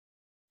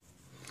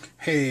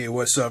Hey,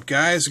 what's up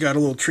guys? Got a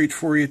little treat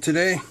for you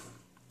today.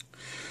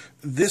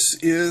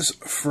 This is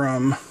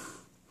from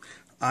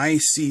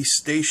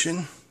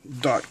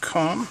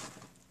ICStation.com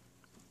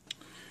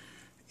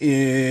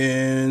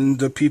in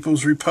the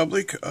People's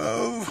Republic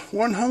of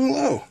One Hung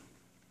Low.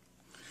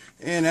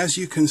 And as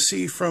you can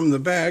see from the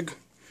bag,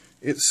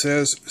 it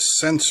says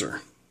Sensor.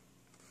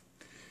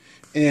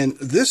 And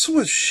this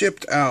was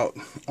shipped out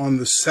on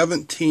the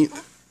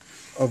 17th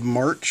of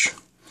March.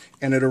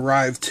 And it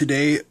arrived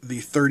today, the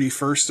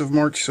 31st of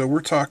March, so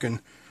we're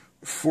talking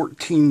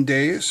 14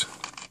 days.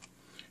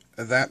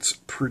 That's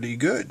pretty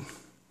good.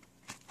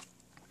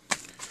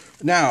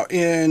 Now,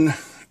 in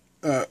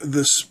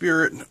the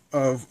spirit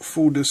of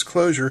full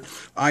disclosure,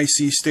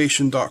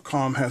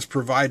 ICStation.com has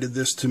provided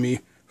this to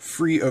me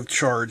free of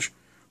charge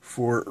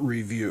for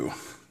review.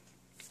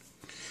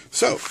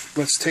 So,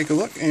 let's take a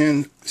look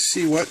and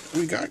see what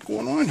we got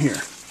going on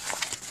here.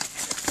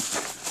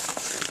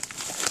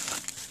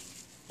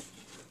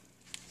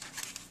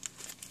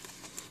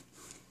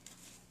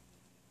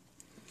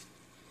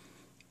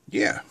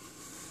 Yeah.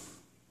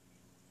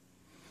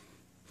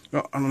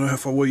 Well, I don't know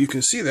how well you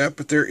can see that,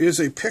 but there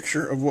is a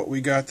picture of what we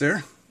got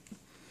there.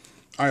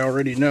 I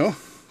already know,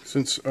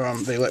 since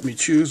they let me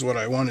choose what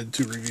I wanted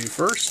to review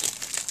first.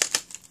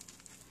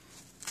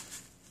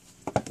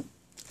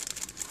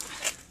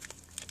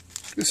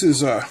 This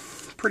is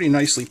pretty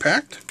nicely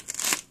packed.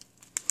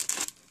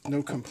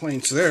 No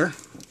complaints there.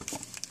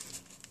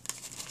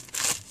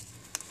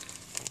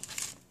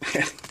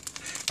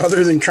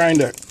 Other than trying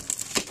to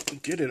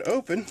get it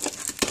open.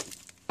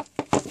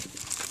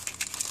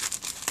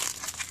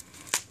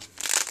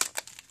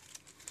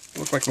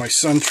 Look like my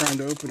son trying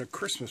to open a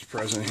Christmas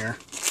present here.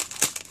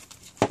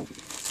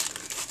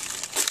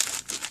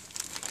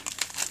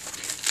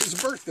 His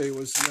birthday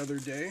was the other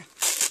day.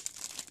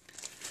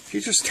 He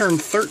just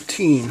turned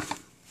 13.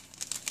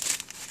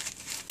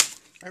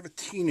 I have a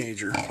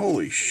teenager.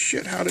 Holy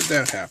shit, how did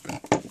that happen?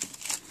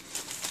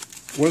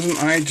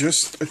 Wasn't I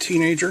just a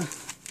teenager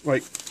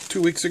like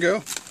 2 weeks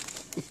ago?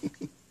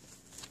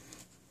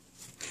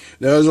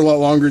 No, it was a lot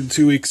longer than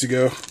 2 weeks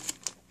ago.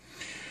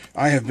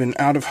 I have been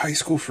out of high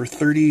school for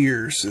 30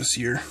 years this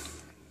year.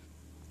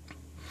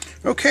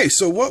 Okay,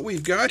 so what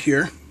we've got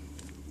here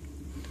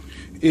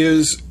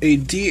is a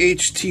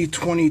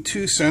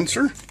DHT22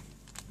 sensor,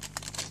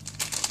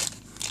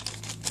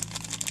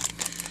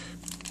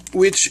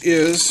 which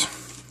is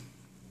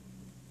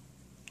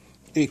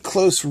a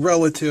close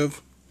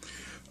relative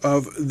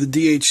of the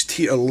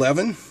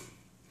DHT11.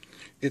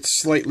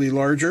 It's slightly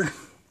larger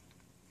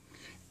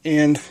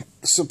and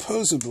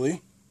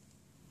supposedly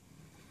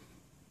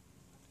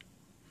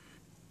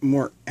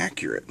more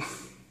accurate.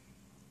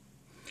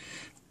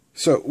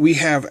 So we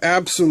have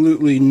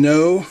absolutely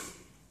no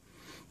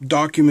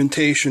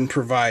documentation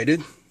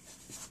provided,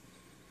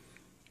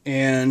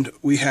 and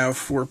we have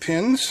 4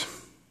 pins.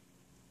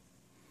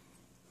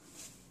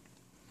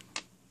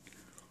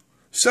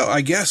 So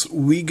I guess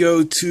we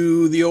go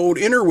to the old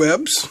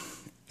interwebs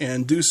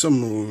and do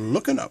some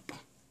looking up.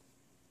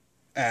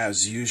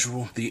 As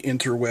usual, the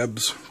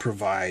interwebs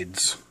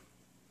provides.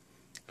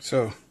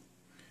 So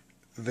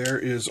there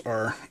is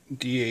our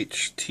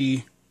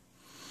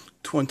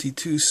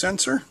DHT22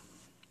 sensor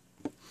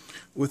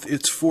with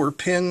its 4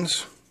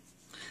 pins.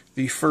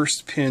 The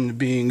first pin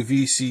being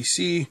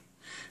VCC,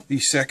 the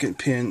second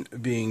pin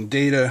being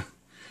Data,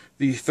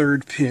 the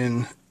third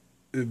pin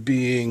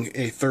being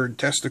a third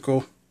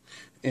testicle,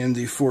 and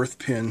the fourth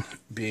pin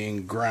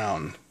being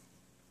ground.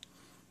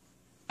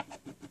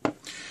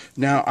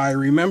 Now, I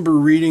remember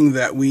reading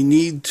that we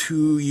need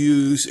to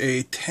use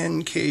a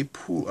 10K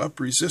pull-up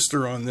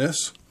resistor on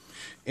this,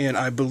 and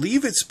I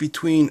believe it's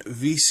between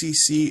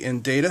VCC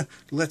and Data.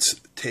 Let's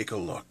take a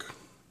look.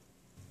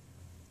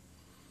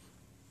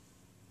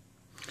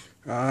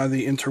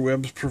 The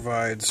interwebs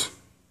provides.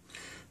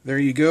 There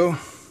you go.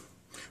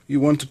 You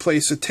want to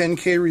place a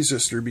 10K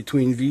resistor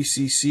between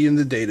VCC and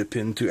the Data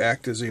pin to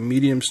act as a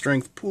medium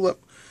strength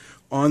pull-up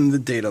on the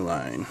data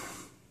line.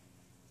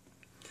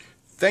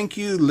 Thank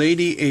you,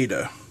 Lady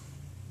Ada.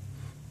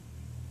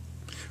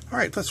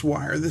 Alright, let's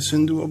wire this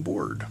into a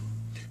board.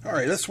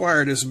 Alright, let's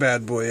wire this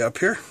bad boy up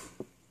here.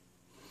 You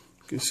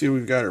can see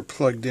we've got her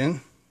plugged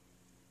in.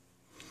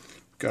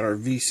 Got our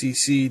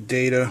VCC,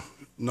 Data,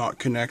 not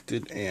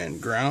connected, and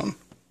ground.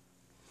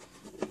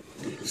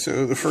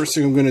 So the first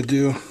thing I'm going to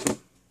do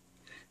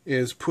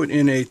is put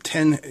in a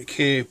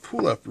 10K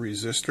pull-up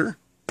resistor.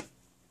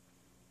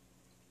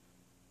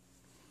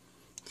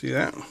 See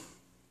that?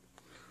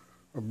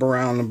 A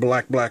brown and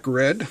black, black,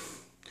 red.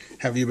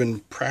 Have you been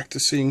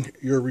practicing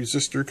your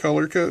resistor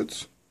color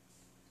codes?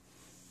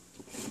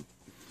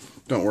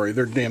 Don't worry,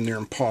 they're damn near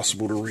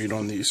impossible to read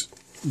on these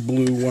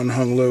blue One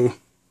Hung Low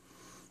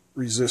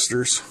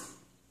resistors.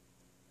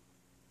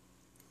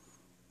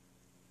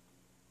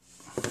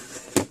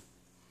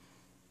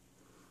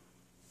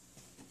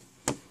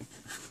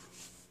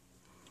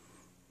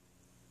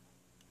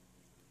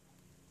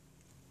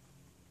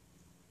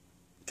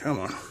 Come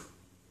on.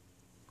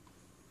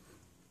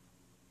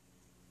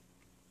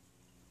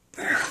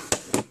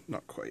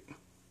 Not quite.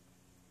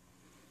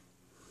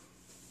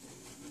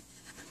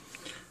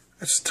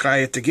 Let's try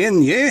it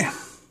again, yeah?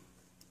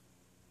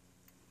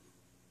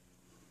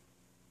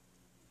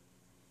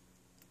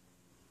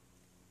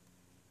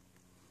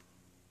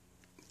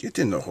 Get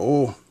in the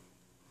hole.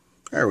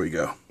 There we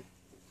go.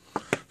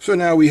 So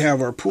now we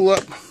have our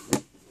pull-up.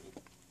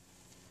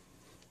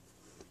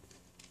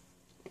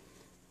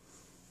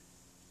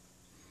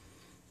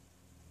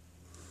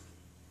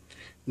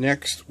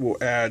 Next,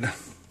 we'll add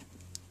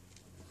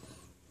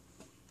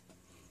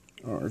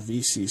our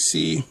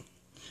VCC,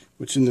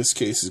 which in this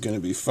case is going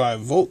to be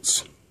 5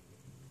 volts.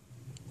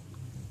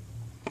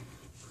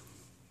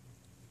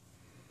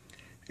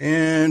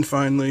 And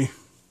finally,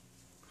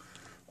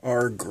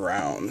 our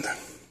ground.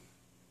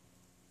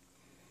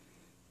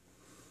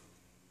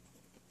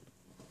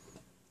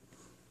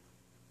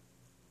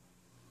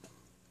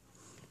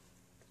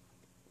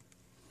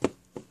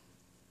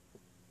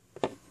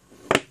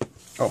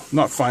 Oh,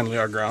 not finally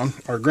our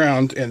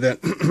ground, and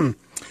then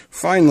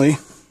finally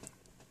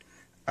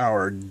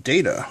our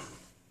data.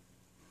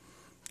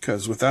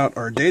 Because without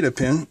our data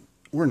pin,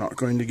 we're not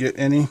going to get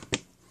any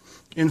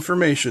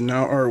information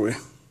now, are we?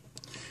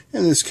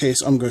 In this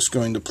case, I'm just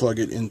going to plug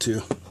it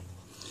into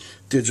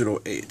digital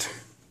 8.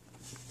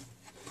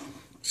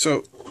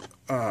 So,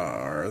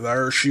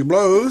 there she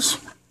blows.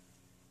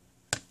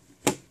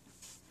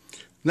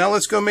 Now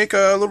let's go make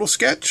a little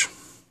sketch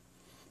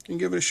and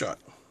give it a shot.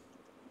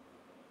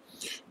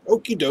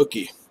 Okie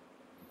dokie.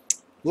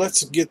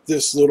 Let's get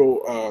this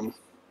little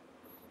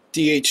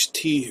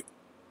DHT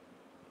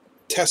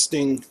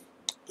testing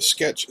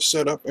sketch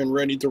set up and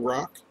ready to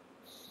rock.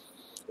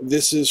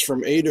 This is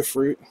from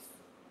Adafruit.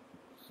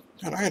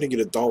 God, I had to get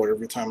 $1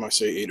 every time I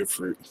say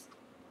Adafruit.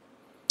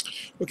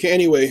 Okay,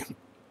 anyway,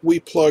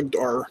 we plugged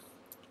our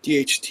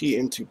DHT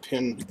into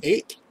pin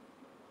 8,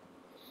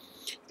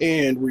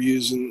 and we're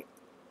using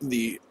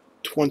the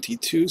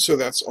 22, so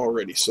that's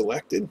already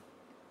selected.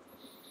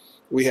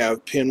 We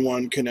have pin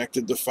 1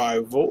 connected to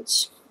 5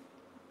 volts.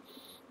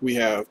 We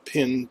have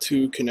pin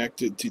 2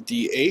 connected to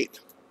D8,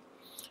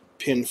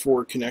 pin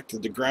 4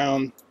 connected to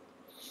ground,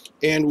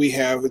 and we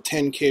have a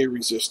 10K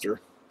resistor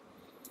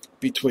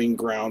between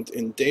ground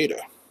and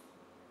data.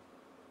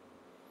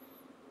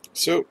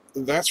 So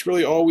that's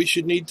really all we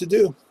should need to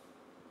do.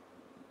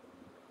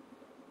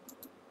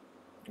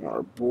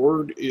 Our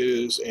board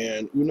is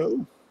an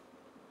Uno.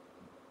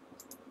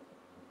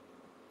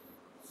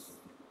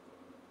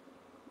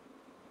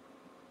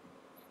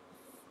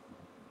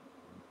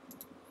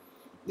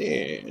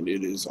 And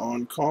it is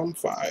on COM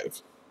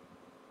 5.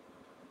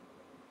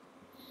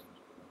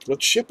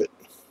 Let's ship it.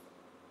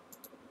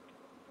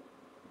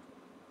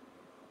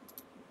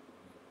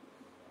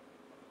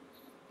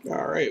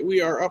 Alright, we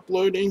are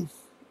uploading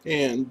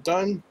and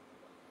done.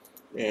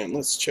 And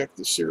let's check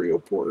the serial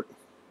port.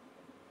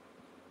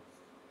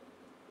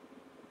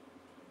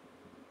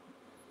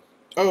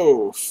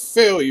 Oh,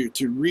 failure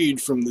to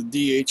read from the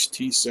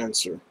Dht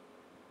sensor.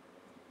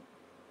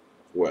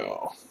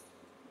 Well,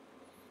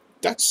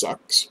 that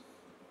sucks.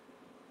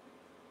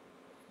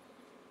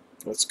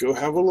 Let's go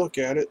have a look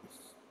at it.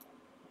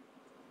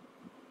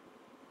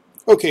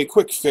 Okay,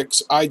 quick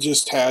fix. I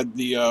just had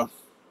the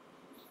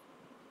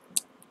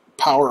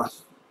power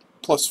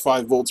plus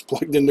 5 volts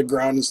plugged into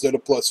ground instead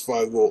of plus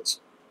 5 volts.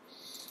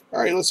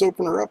 Alright, let's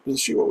open her up and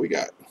see what we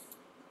got.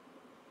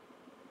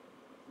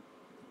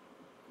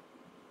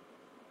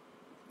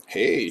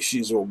 Hey,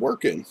 she's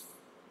working.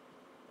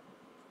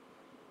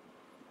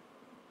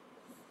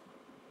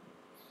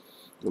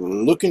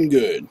 Looking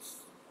good.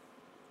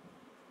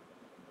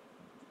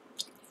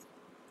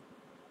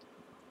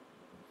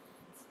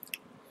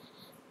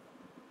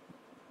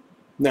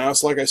 Now,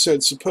 it's like I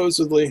said,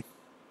 supposedly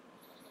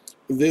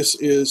this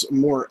is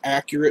more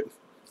accurate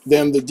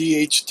than the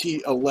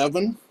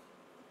DHT11.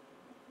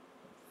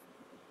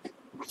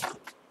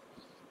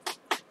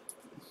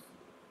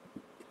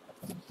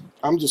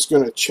 I'm just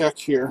going to check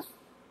here.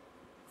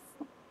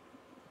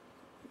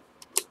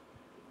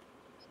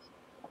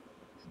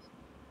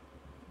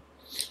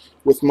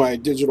 With my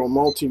digital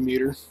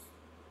multimeter,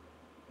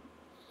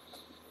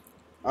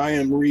 I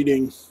am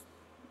reading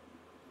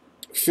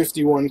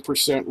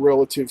 51%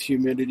 relative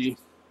humidity,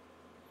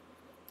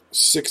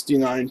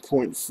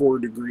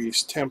 69.4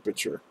 degrees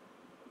temperature.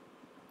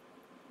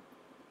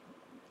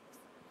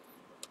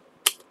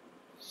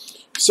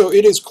 So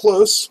it is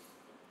close.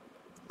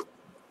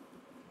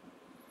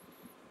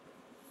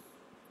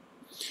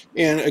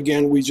 And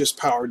again, we just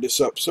powered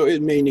this up, so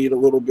it may need a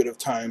little bit of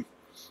time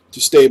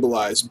to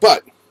stabilize,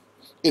 but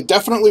it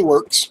definitely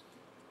works.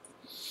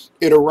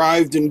 It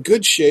arrived in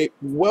good shape,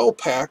 well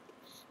packed,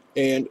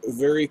 and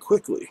very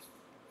quickly.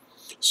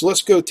 So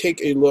let's go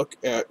take a look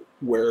at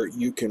where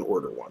you can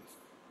order one.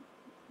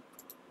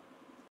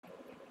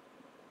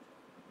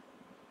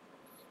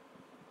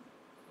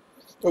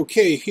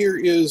 Okay, here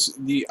is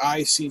the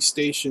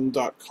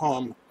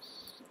ICStation.com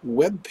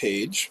web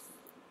page.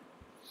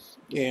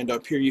 And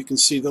up here you can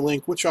see the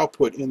link, which I'll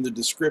put in the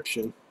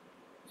description.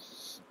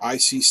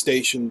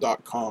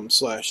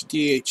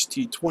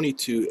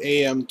 ICStation.com/DHT22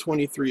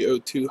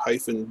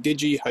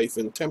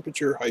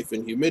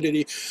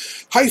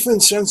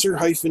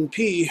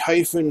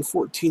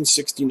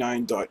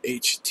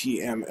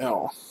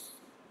 AM2302-digi-temperature-humidity-sensor-p-1469.html.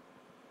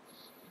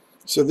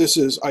 So this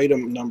is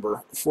item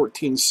number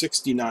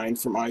 1469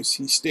 from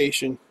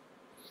ICStation.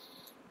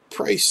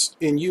 Price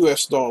in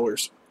US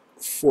dollars,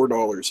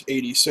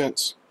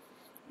 $4.80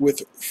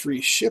 with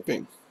free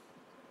shipping.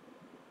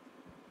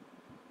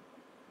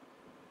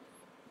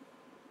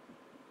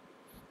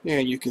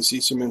 And you can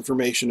see some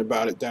information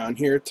about it down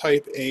here.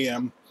 Type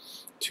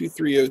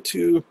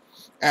AM2302,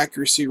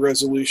 accuracy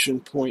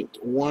resolution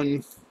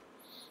 0.1,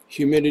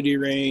 humidity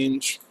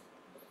range,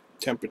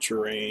 temperature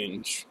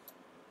range,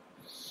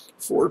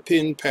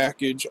 4-pin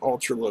package,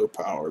 ultra low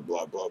power,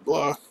 blah blah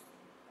blah.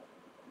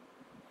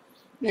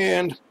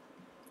 And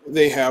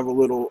they have a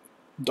little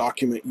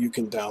document you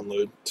can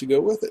download to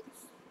go with it.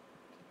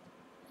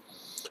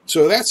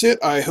 So that's it.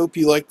 I hope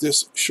you liked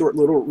this short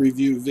little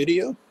review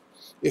video.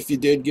 If you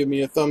did, give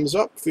me a thumbs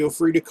up. Feel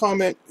free to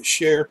comment,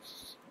 share,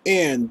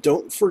 and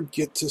don't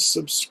forget to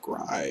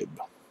subscribe.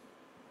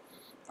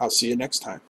 I'll see you next time.